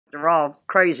They're all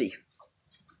crazy.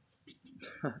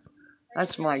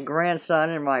 That's my grandson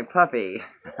and my puppy.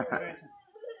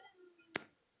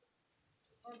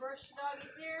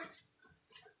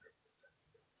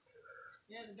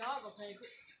 Yeah, the dog will take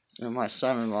it. And my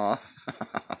son-in-law. Can you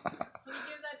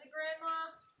give that to Grandma?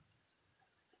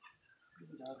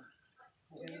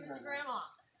 Give it to Grandma.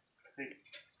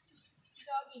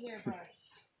 Doggy here,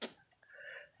 Percy.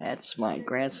 That's my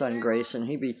grandson Grayson.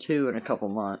 He'll be 2 in a couple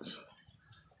months.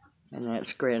 And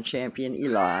that's Grand Champion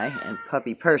Eli and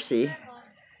puppy Percy.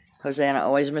 Hosanna,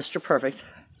 always Mr. Perfect.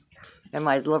 And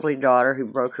my lovely daughter who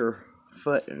broke her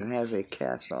foot and has a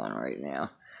cast on right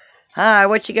now. Hi,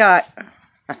 what you got?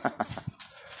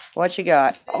 What you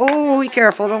got? Oh, be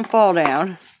careful, don't fall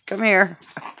down. Come here.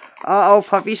 Uh-oh,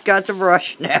 puppy's got the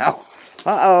brush now.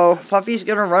 Uh-oh, puppy's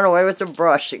gonna run away with the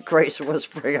brush that Grayson was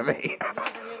bringing me.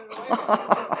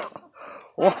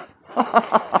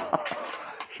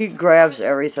 He grabs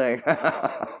everything.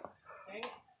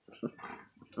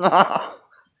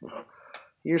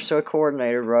 You're so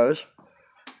coordinated, Rose.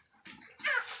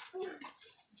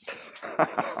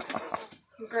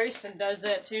 Grayson does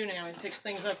that too now. He picks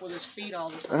things up with his feet all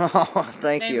the time. Oh,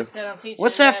 thank David you. Said, I'm teaching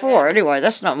What's that for? Anyway,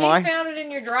 that's not mine. He found it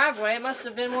in your driveway. It must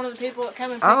have been one of the people that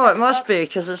come and pick Oh, it up must be,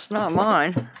 because it's not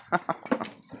mine.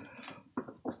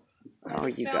 Oh,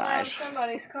 you guys.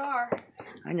 Somebody's car.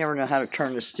 I never know how to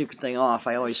turn this stupid thing off.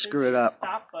 I always screw it up.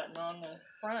 Stop button on the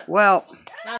front. Well,